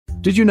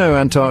Did you know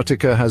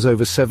Antarctica has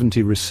over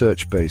 70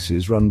 research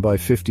bases run by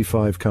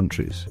 55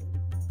 countries?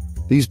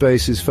 These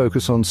bases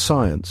focus on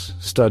science,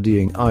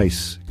 studying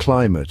ice,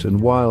 climate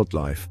and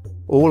wildlife,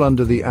 all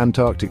under the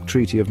Antarctic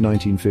Treaty of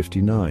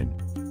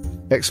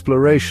 1959.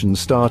 Exploration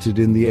started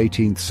in the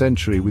 18th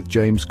century with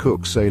James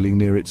Cook sailing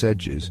near its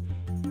edges.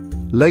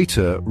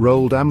 Later,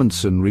 Roald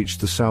Amundsen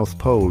reached the South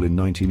Pole in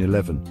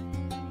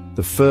 1911.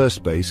 The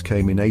first base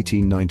came in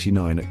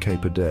 1899 at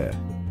Cape Adare.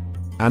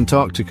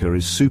 Antarctica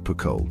is super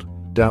cold,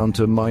 down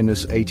to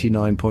minus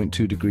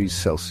 89.2 degrees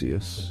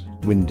Celsius,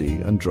 windy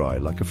and dry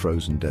like a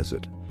frozen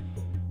desert.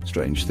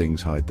 Strange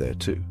things hide there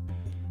too.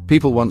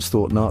 People once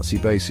thought Nazi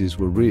bases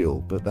were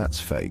real, but that's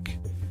fake.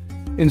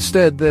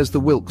 Instead, there's the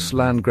Wilkes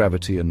Land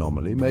Gravity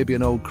Anomaly, maybe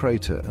an old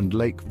crater, and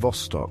Lake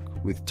Vostok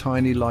with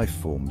tiny life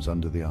forms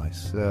under the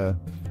ice.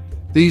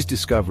 These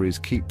discoveries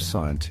keep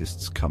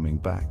scientists coming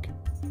back.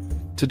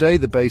 Today,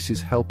 the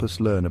bases help us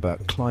learn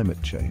about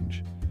climate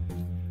change.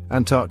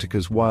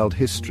 Antarctica's wild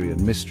history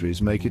and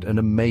mysteries make it an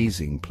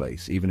amazing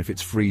place, even if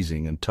it's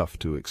freezing and tough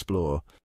to explore.